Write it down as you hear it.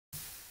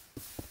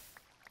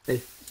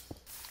Hey.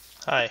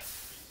 Hi.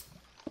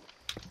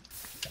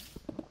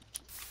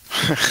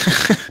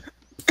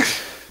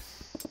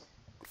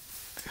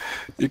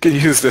 You can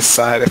use this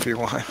side if you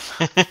want.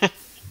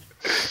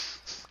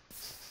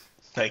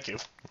 Thank you.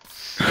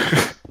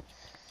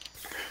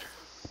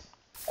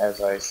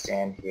 As I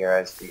stand here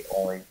as the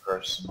only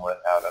person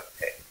without a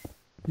pick.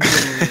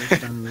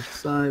 Stand with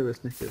side with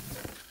Snickers.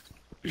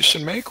 You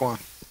should make one.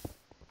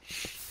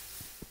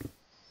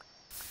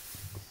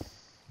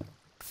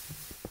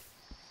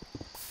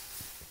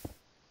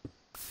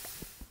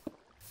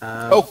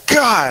 Oh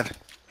God!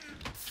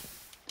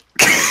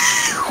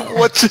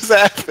 What just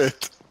happened?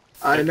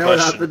 I know what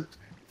happened.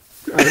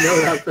 I know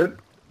what happened.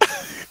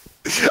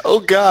 Oh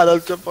God!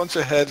 A bunch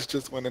of heads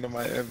just went into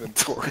my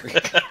inventory.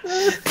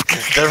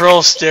 They're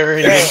all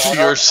staring into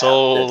your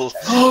soul.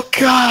 Oh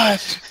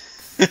God!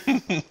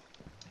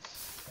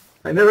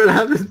 I know what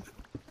happened.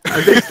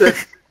 I fixed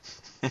it.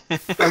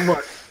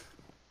 Somewhat.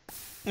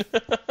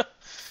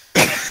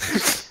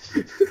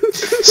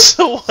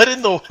 So what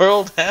in the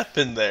world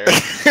happened there?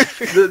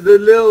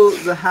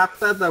 The hat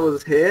that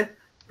was here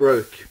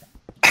broke.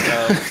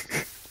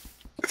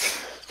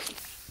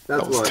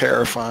 That was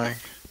terrifying.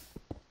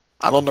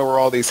 I don't know where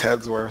all these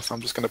heads were, so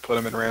I'm just gonna put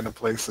them in random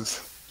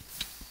places.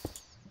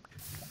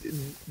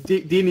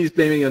 Deanie's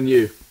blaming on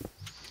you.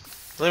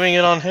 Blaming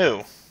it on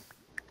who?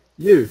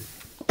 You.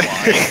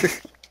 Why?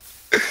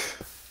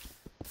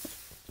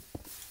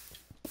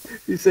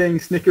 He's saying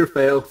Snicker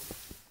fail.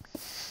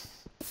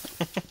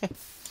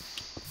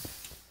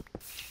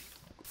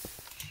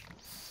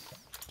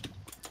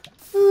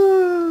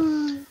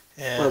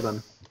 Yeah. Well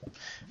done.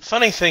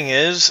 Funny thing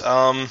is,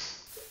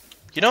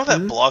 you know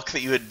that block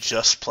that you had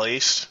just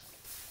placed?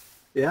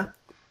 Yeah?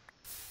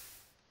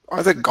 Or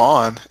is it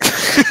gone?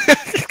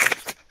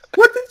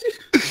 What did you...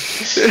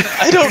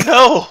 I don't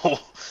know!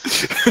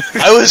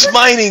 I was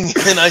mining,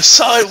 and I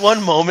saw it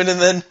one moment, and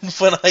then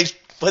when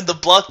the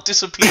block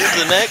disappeared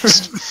the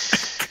next,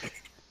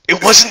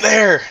 it wasn't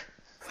there!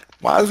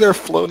 Why is there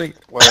floating...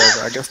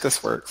 Whatever, I guess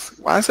this works.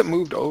 Why is it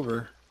moved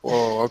over?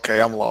 Whoa,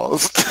 okay, I'm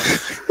lost.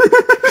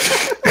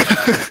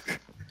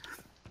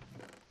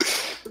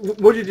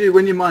 What do you do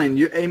when you mine?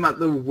 You aim at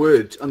the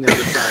wood on the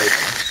other side.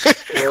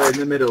 Or in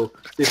the middle,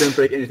 so you don't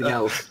break anything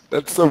else.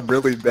 That's some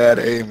really bad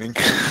aiming.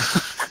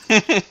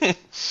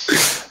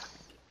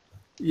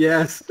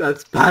 Yes,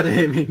 that's bad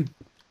aiming.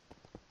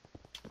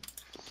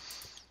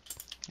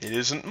 It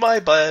isn't my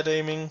bad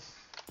aiming.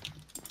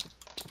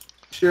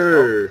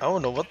 Sure. I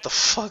don't know what the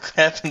fuck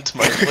happened to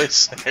my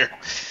voice there.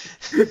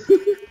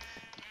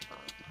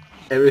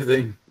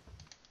 Everything.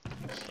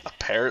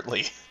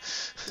 Apparently.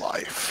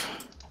 Life.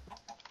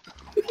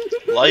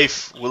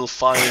 Life will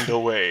find a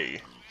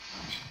way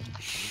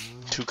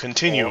to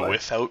continue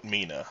without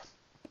Mina.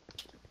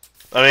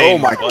 I mean, Oh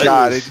my what?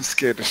 God, it just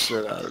scared the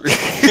shit out of me.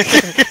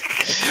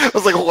 I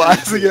was like, why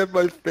is he in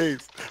my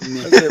face? I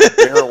see a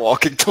bear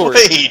walking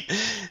towards me.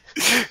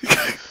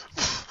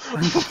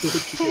 Wait!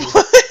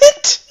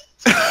 What?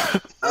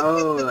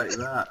 Oh, like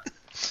that.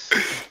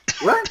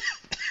 What?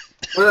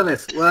 What did I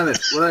miss? What did I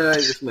miss? What did I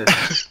just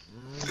miss?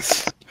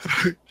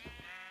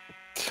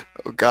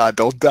 Oh God,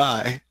 don't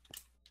die.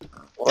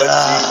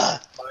 I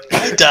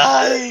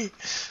die!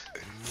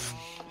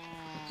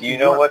 Do you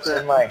know what's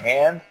in my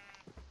hand?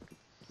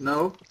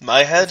 No?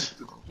 My head?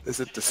 Is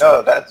it the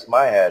No, that's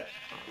my head.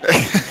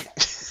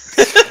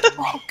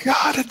 Oh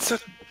God, it's a...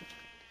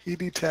 He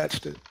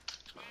detached it.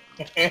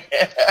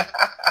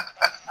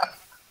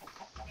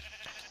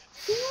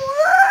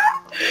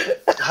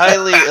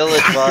 Highly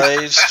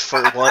ill-advised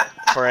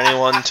for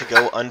anyone to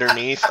go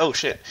underneath. Oh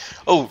shit!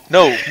 Oh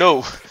no,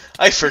 no!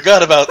 I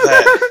forgot about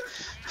that.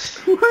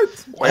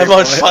 What? I'm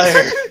on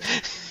fire.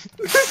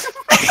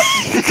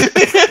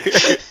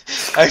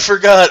 I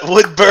forgot.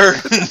 Wood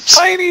burns.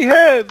 Tiny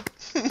head.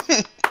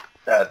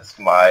 That's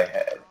my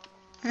head.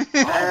 Oh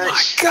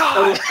my God.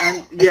 Oh,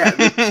 and yeah,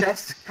 the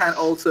chest can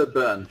also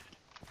burn.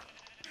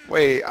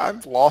 Wait,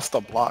 I've lost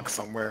a block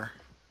somewhere.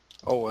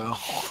 Oh well.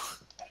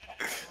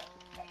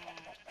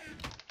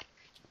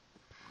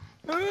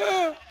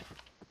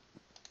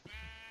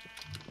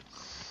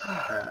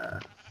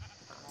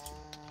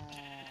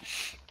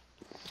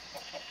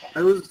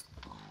 I was...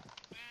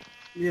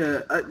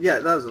 Yeah, yeah,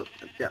 that was...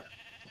 Yeah.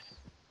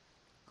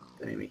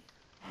 Don't me.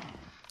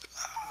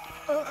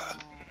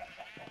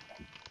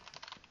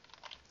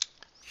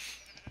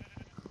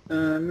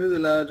 Move the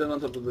ladder down on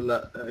top of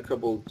the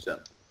cobbled gem.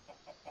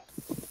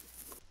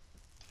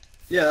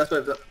 Yeah, that's what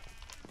I've done.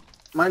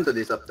 Mine's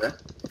already up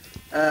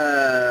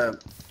there.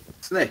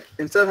 Snake,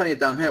 instead of having it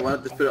down here, why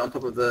not just put it on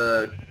top of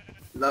the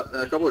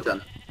cobbled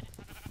gem?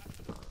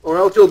 Or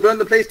else you'll burn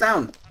the place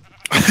down!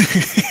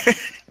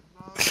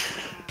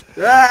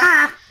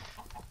 Ah!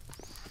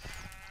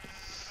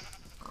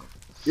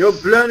 You're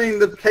burning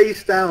the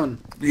place down!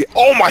 Yeah,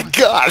 oh my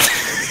God!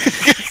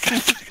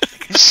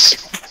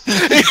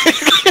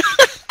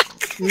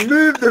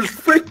 Move the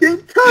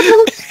freaking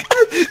cobbled!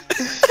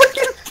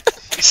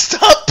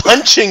 Stop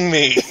punching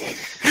me!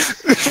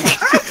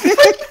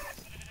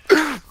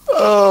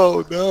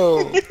 Oh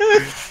no!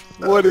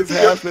 What is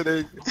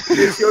happening?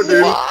 It's your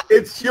doom. What?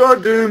 It's your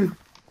doom.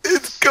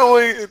 It's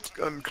going. It's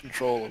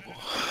uncontrollable.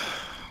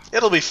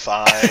 It'll be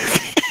fine.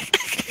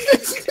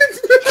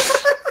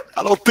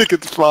 I don't think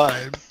it's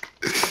fine.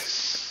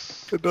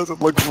 It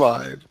doesn't look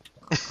fine.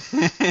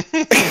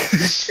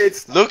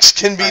 It's Looks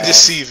can be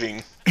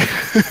deceiving.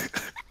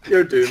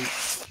 your doom.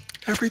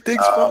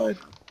 Everything's fine.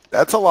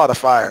 That's a lot of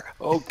fire.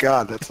 Oh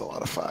god, that's a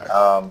lot of fire.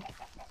 I'm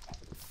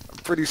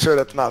pretty sure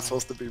that's not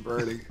supposed to be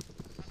burning.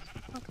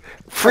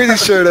 Pretty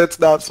sure that's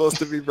not supposed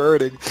to be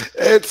burning.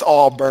 It's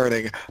all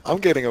burning. I'm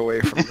getting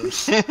away from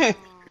this.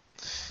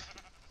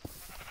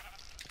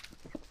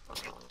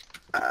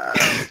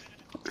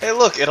 Hey,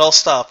 look, it all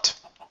stopped.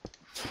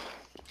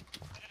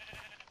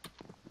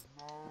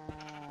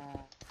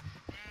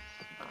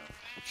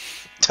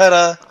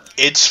 Ta-da!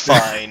 It's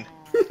fine.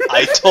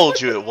 I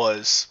told you it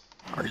was.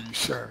 Are you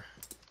sure?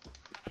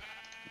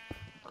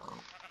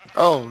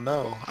 Oh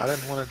no, I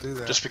didn't want to do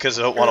that. Just because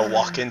I don't want to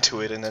walk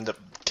into it and end up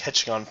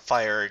catching on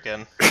fire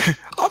again.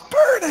 I'm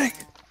burning!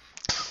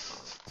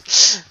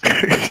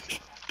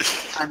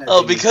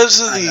 Oh, because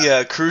of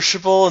the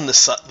crucible and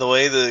the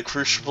way the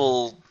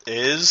crucible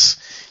is,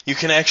 you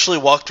can actually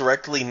walk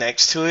directly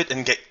next to it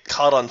and get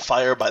caught on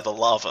fire by the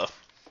lava.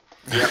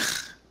 Yep.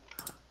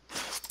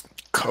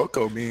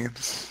 Cocoa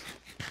beans.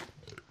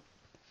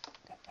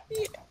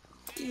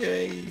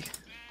 Yay.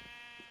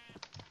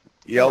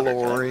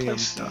 Yellowing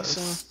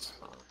dust.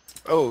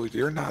 Oh,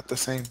 you're not the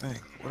same thing.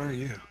 What are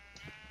you?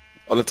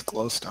 Oh, that's a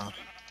glowstone.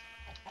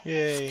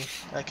 Yay!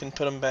 I can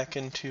put them back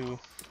into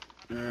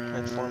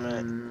that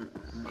format.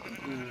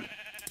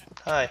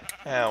 Hi.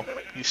 Ow.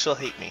 You still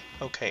hate me.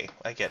 Okay,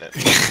 I get it.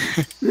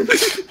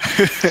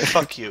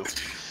 Fuck you.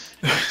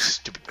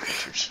 Stupid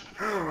creatures.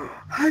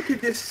 How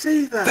could you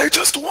say that? They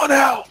just won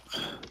out!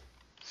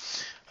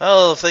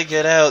 Well, if they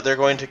get out, they're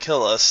going to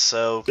kill us,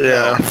 so...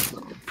 Yeah,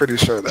 I'm pretty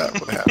sure that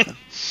would happen.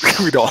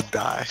 We'd all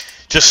die.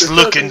 Just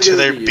look into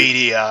their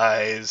beady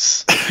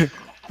eyes.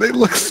 They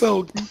look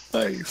so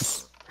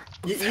nice.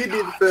 You'd be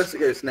the first to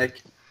go,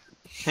 Snake.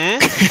 Hmm?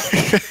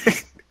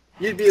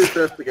 You'd be the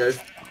first to go.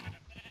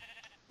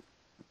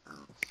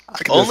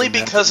 Only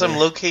because I'm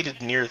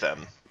located near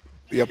them.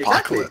 The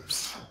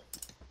apocalypse.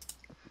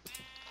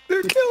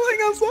 They're killing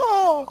us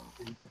all!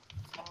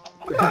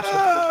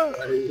 Ah.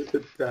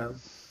 Damn.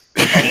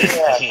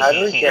 Yeah, how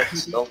do we get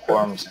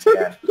silkworms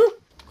again?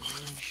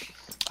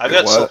 I've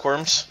got What?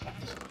 silkworms.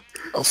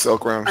 Oh,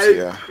 silkworms, I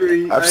yeah.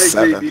 agree. I have I agree,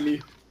 7.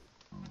 Beanie.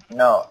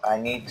 No, I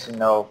need to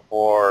know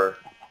for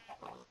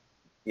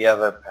the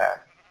other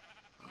pack.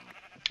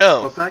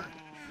 Oh, What pack?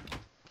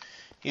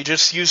 you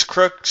just use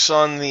crooks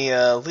on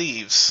the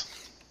leaves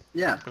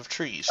Yeah. of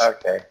trees.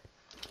 Okay.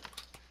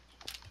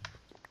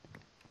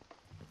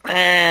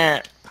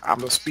 I'm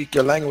gonna speak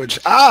your language.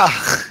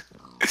 Ah!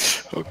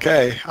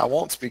 Okay, I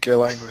won't speak your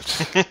language.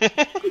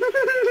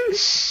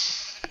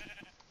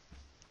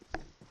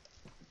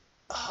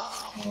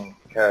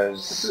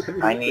 Because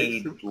I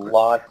need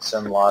lots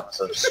and lots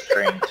of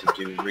string to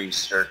do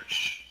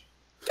research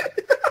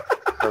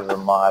for the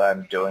mod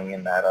I'm doing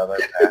in that other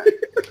pack.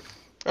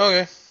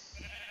 Okay.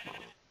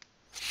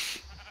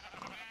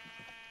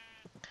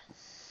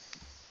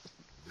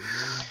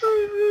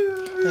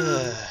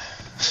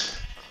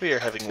 We are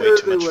having way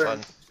too much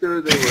fun.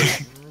 Sure they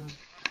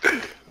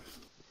were.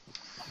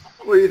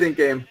 What do you think,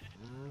 game?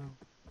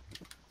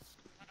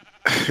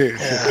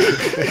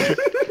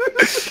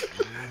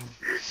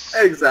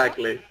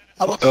 Exactly.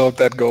 I don't know if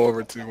that'd go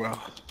over too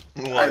well.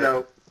 I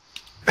know.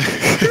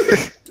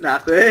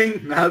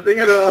 Nothing. Nothing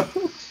at all.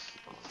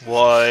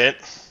 What?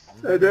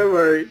 So don't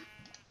worry.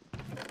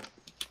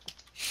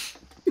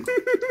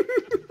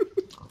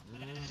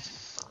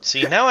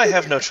 See, now I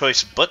have no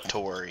choice but to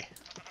worry.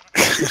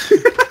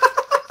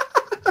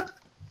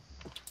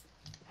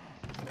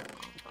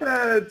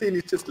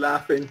 Teeny's just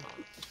laughing.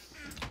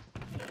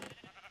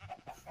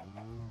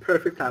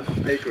 Perfect hand.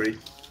 I agree.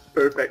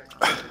 Perfect.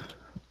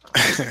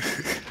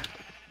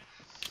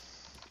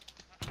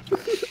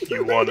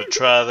 You want to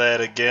try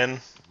that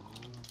again?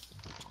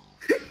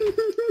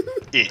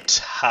 It's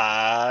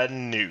high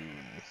noon.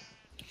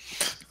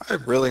 I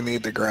really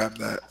need to grab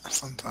that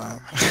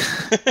sometime.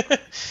 Yeah,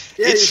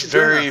 you It's should do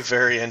very, that.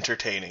 very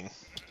entertaining.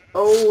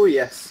 Oh,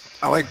 yes.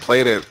 I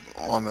played it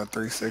on the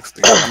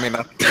 360. I mean,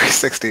 not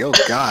 360. Oh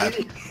god.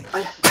 I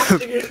have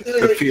to get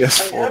The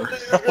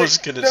PS4. I was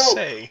gonna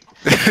say.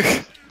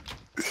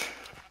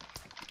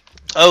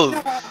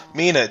 Oh,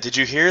 Mina, did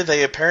you hear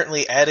they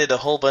apparently added a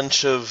whole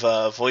bunch of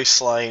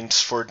voice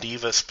lines for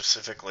Diva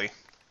specifically?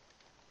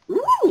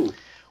 Ooh.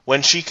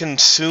 When she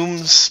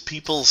consumes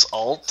people's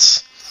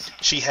alts,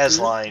 she has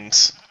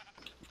lines.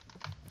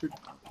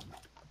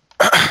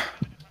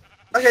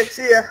 Okay,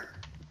 see ya.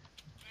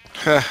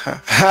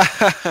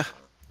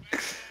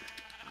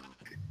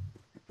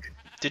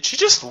 Did she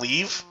just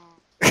leave?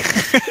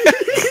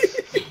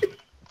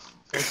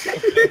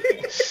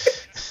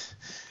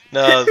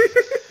 No.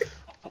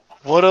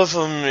 One of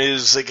them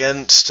is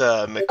against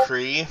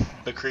McCree.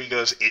 McCree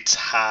goes, "It's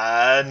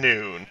high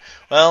noon."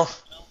 Well,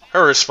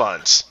 her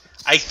response,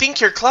 "I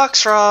think your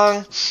clock's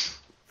wrong."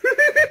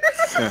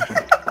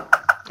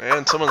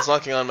 And someone's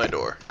knocking on my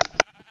door.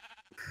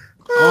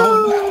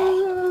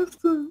 Oh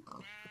no!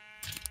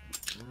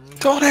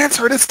 Don't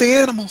answer it. It's the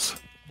animals.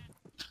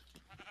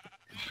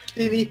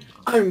 Stevie,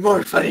 I'm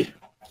more funny.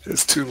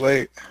 It's too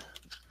late.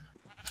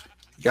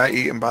 You got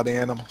eaten by the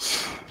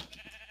animals.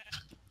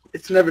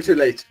 It's never too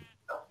late.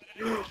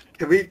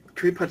 Can we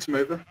punch him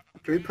over?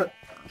 Can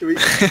we?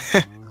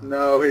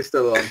 No, he's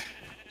still on.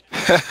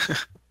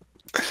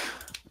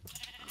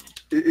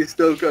 He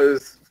still got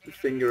his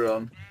finger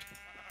on.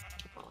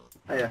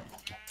 Oh yeah.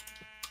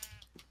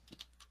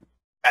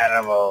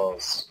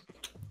 Animals.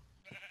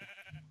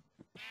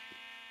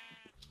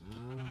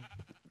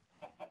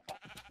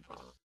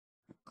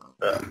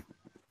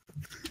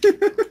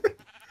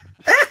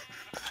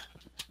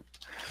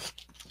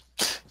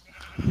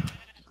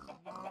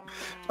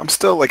 I'm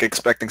still like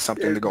expecting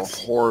something to go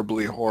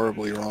horribly,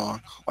 horribly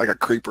wrong, like a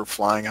creeper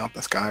flying out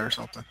the sky or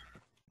something.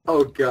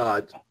 Oh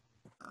god.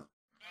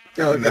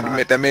 Oh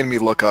god. That made me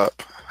look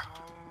up.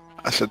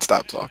 I should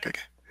stop talking.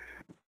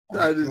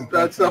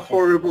 That's a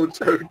horrible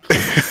joke.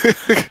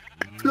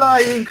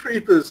 Flying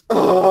creepers.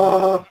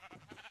 Oh.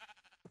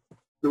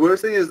 The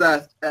worst thing is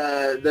that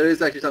there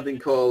is actually something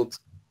called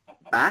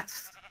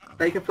bats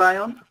they can fly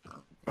on.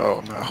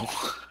 Oh no.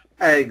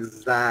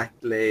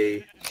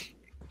 Exactly.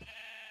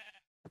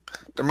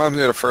 That reminds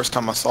me of the first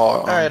time I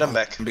saw Alright, I'm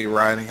back. Be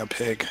riding a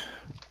pig.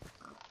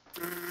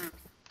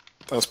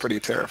 That was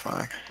pretty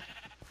terrifying.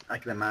 I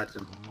can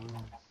imagine.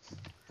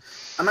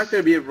 I'm not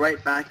going to be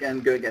right back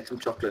and go get some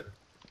chocolate.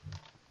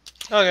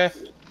 Okay.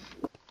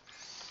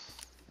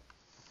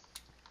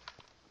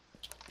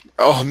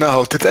 Oh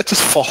no, did that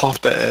just fall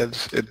off the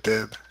edge? It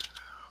did.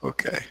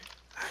 Okay.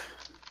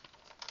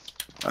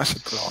 I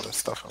should put all this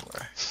stuff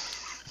away.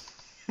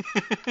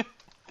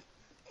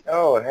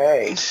 Oh,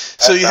 hey.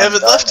 So you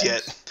haven't left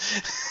yet.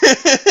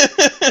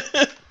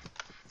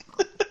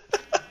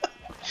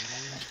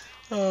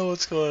 Oh,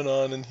 what's going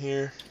on in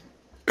here?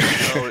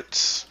 Oh,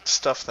 it's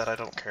stuff that I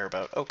don't care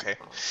about. Okay.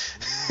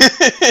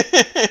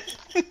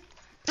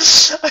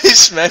 I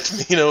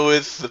smacked Mina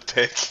with the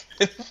pick.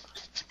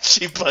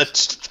 She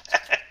punched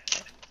back.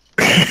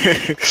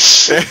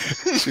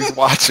 She's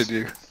watching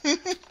you.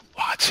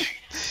 Watching.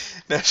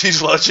 Now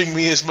she's watching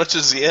me as much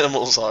as the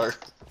animals are.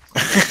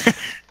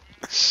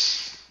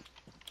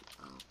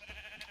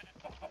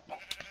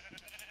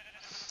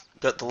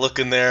 Got the look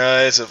in their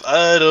eyes of,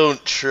 I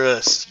don't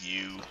trust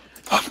you.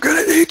 I'm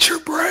gonna eat your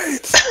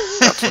brains.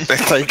 That's what they're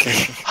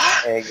thinking.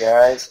 Hey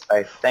guys,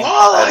 I think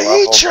While I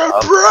leveled eat your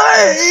up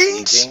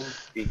brains! in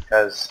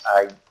because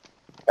I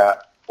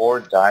got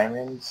 4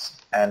 diamonds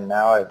and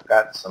now I've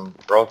got some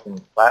broken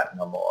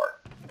platinum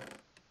ore.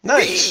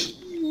 Nice.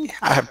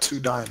 I have 2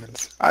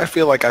 diamonds. I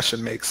feel like I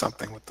should make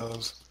something with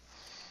those.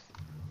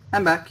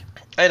 I'm back.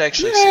 I'd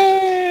actually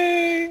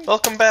say,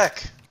 welcome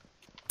back.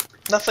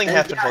 Nothing And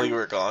happened yeah. while you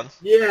were gone.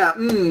 Yeah,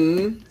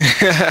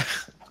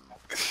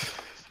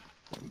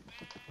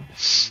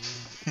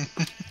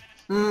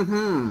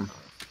 Mm-hmm.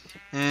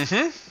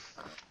 Mm-hmm.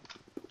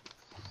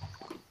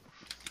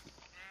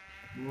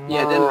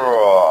 Yeah,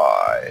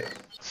 Right.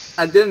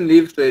 I didn't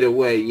leave straight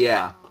away,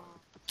 yeah.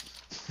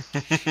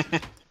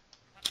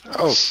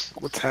 Oh,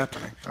 what's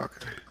happening?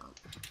 Okay.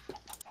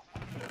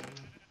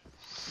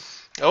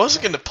 I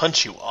wasn't going to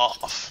punch you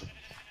off.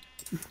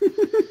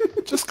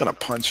 Just gonna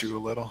punch you a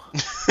little.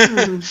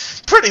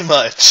 Pretty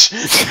much.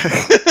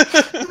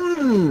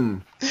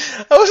 I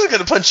wasn't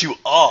going to punch you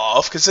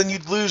off, because then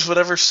you'd lose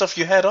whatever stuff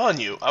you had on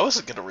you. I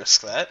wasn't going to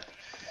risk that.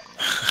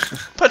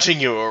 Punching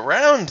you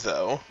around,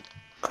 though.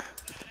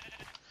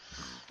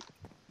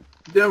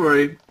 Don't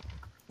worry.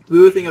 We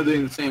will think of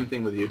doing the same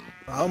thing with you.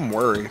 I'm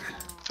worried.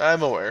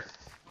 I'm aware.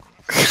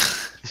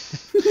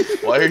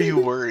 Why are you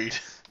worried?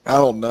 I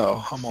don't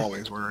know. I'm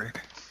always worried.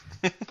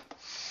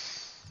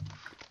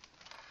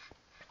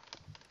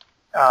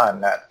 Ah,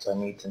 nuts. I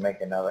need to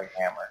make another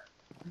hammer.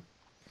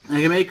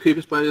 I can make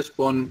creeper spiders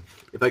spawn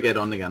if I get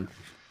on again.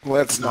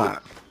 Let's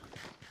not.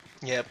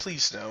 Yeah,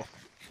 please no.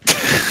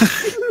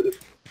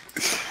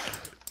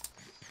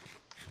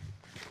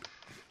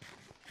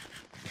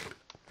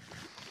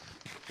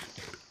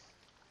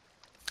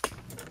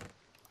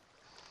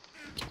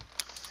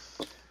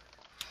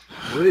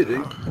 What are you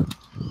doing?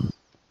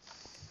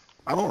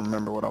 I don't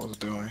remember what I was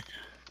doing.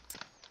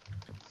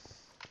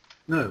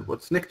 No,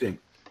 what's Nick doing?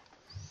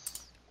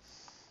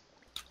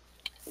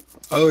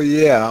 Oh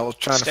yeah, I was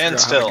trying to figure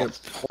Stand out how to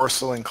still. get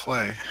porcelain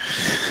clay.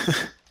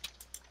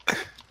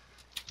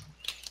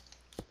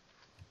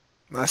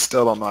 I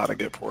still don't know how to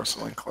get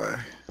porcelain clay.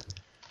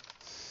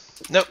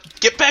 No,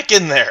 get back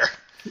in there!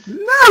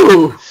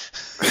 No!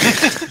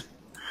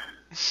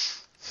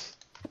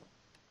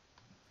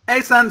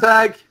 Hey,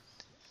 Sandtag!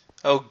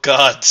 Oh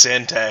god,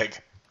 Sandtag.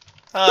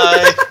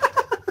 Hi!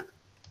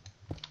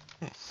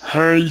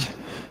 Hey.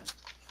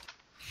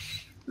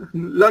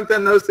 Long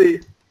time no see.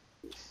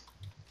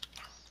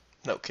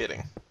 No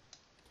kidding.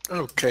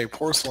 Okay,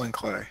 porcelain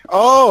clay.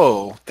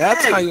 Oh,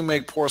 that's Hey. how you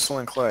make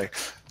porcelain clay.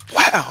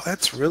 Wow,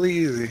 that's really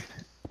easy.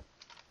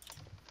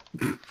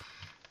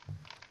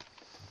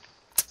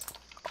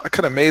 I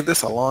could have made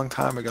this a long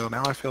time ago.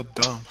 Now I feel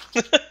dumb.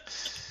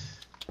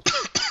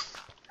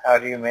 How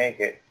do you make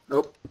it?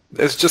 Nope.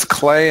 It's just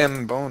clay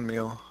and bone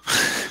meal.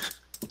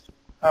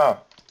 Oh.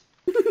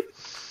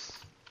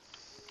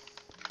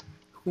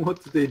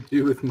 What did they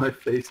do with my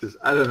faces?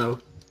 I don't know.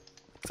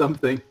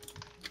 Something.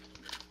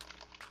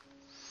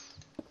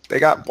 They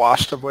got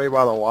washed away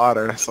by the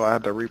water, so I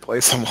had to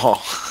replace them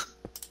all.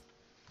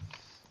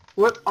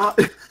 What are...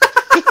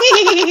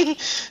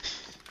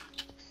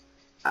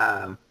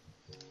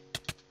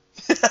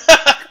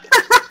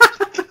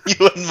 You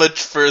went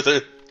much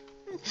further.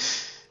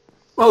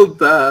 Well,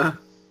 duh.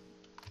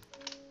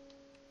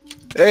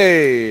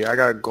 Hey, I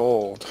got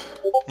gold.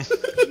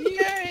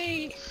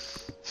 Yay!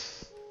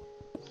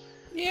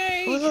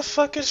 Yay! Who the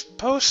fuck is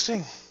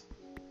posting?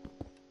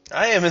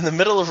 I am in the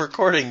middle of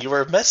recording. You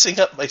are messing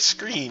up my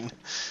screen.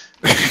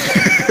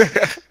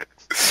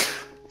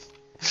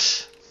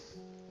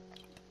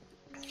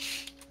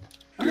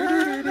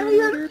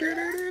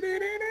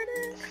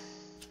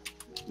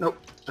 Nope.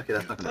 Okay,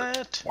 that's not gonna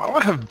work. Why do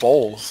I have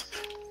bowls?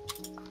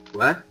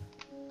 What?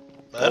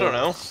 I don't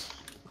know.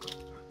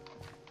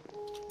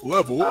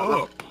 Level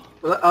up.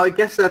 Well, I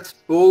guess that's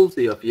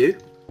ballsy of you.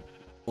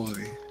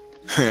 Ballsy.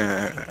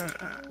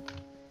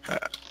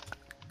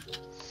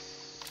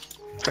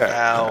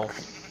 Ow.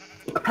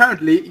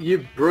 Apparently,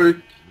 you broke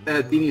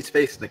Deanie's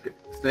face,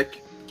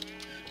 Snick.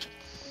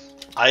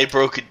 I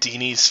broke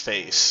Deanie's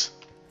face.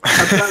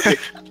 Apparently,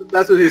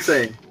 that's what he's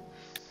saying.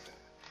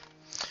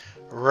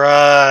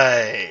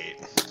 Right.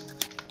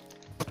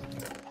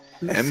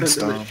 End Send him a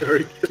stone.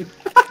 shuriken.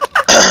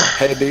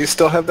 Hey, do you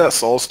still have that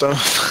soul stone?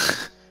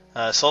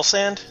 Soul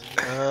sand?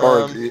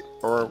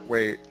 or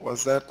wait,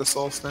 was that the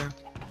soul stone?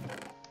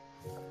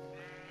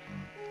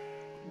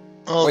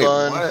 Hold Wait,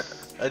 on. what?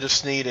 I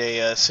just need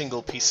a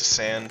single piece of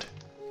sand.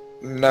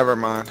 Never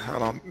mind, I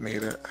don't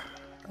need it.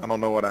 I don't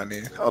know what I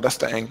need. Oh, that's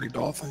the angry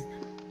doll thing.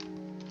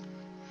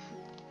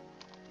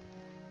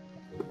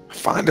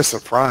 Find a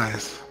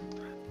surprise.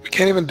 We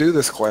can't even do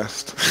this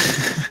quest.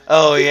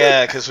 Oh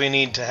yeah, because we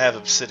need to have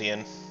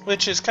obsidian,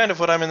 which is kind of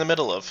what I'm in the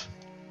middle of.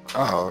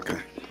 Oh, okay.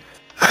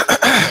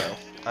 So,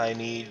 I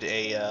need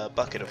a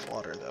bucket of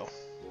water, though.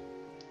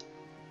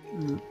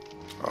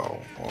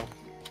 Oh, well,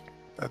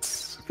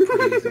 that's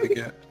pretty easy to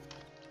get.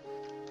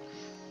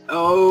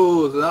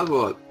 Oh, so that's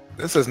what.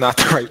 This is not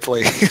the right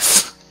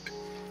place.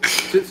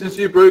 Since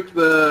you broke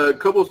the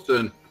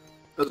cobblestone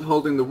that's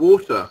holding the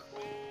water,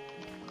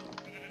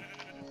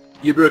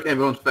 you broke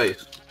everyone's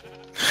face.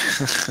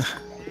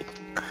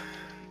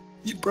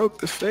 You broke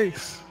the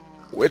face.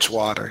 Which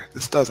water?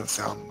 This doesn't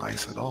sound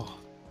nice at all.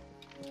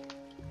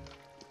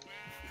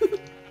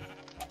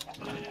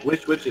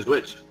 Which is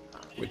which?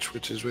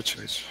 Which is which?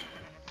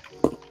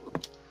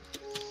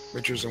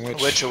 Witchers and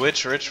which? Which?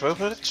 Which?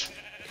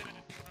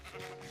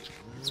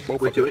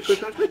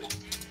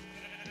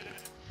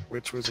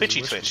 Which was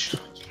Twitchy twitch.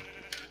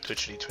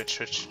 Twitchity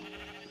twitch.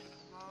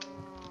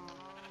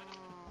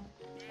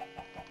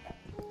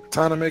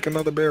 Time to make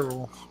another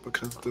barrel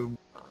because the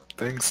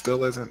thing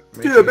still isn't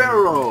making Do a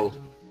barrel roll!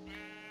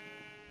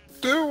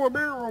 Do a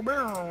barrel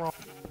roll.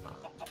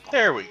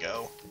 There we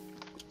go.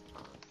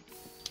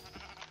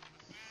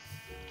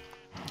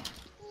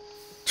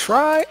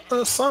 Try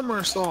a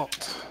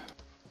somersault.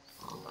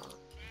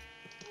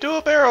 Do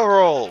a barrel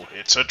roll.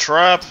 It's a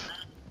trap.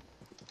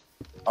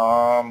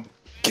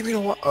 Give me the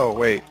one. Oh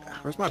wait,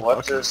 where's my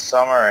What's bucket? a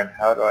summer and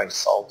how do I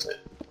salt it?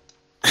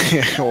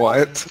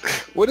 What?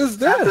 What is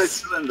That's a this?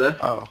 cylinder.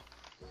 Oh.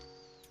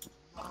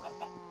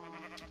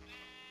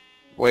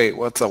 Wait,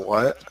 what's a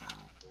what?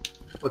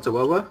 What's a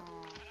what?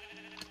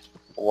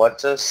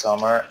 What's a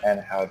summer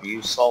and how do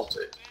you salt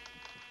it?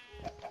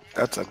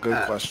 That's a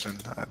good question.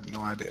 I have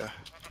no idea.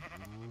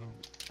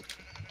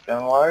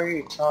 Then why are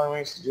you telling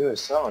me to do a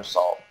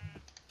somersault?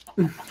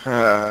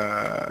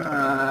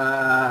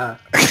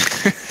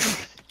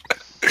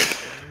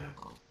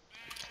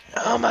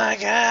 Oh my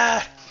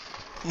god!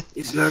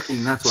 It's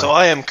lurking, that's why. So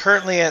I am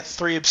currently at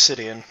 3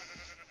 obsidian.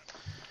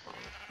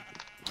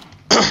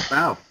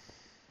 Wow.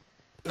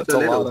 That's a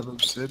lot of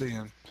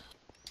obsidian.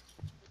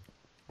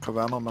 Because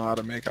I don't know how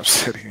to make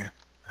obsidian.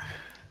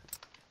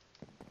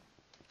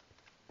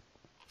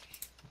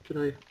 Could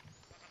I...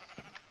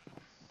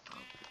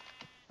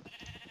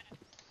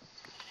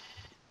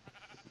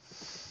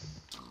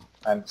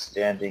 I'm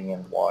standing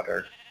in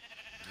water.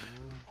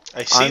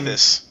 I see I'm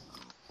this.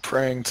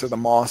 Praying to the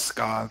moss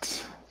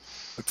gods.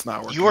 It's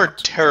not working. You are out.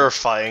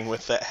 terrifying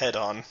with that head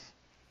on.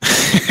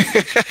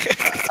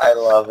 I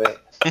love it.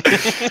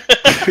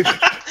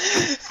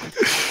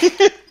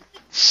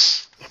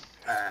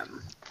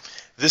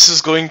 This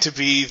is going to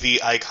be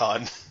the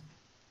icon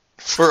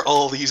for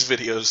all these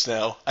videos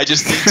now. I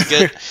just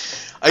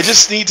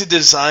need to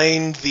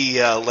design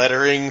the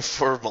lettering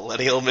for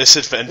Millennial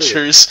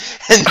MisAdventures,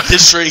 and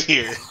this right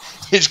here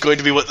is going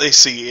to be what they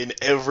see in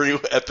every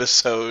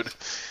episode.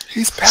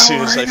 He's As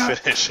soon as I powering up.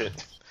 finish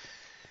it.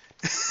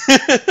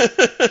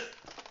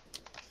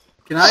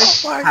 Can I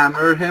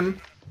hammer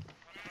him?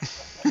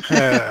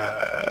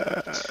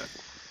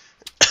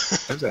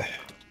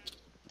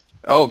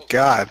 Oh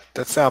god,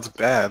 that sounds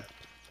bad.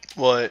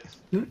 What?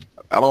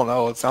 I don't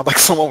know. It sounds like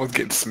someone was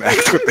getting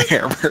smacked with the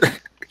hammer.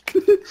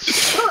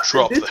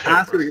 Drop the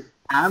Ask her hammer. to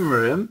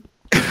hammer him.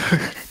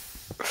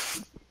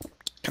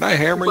 Can I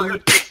hammer you?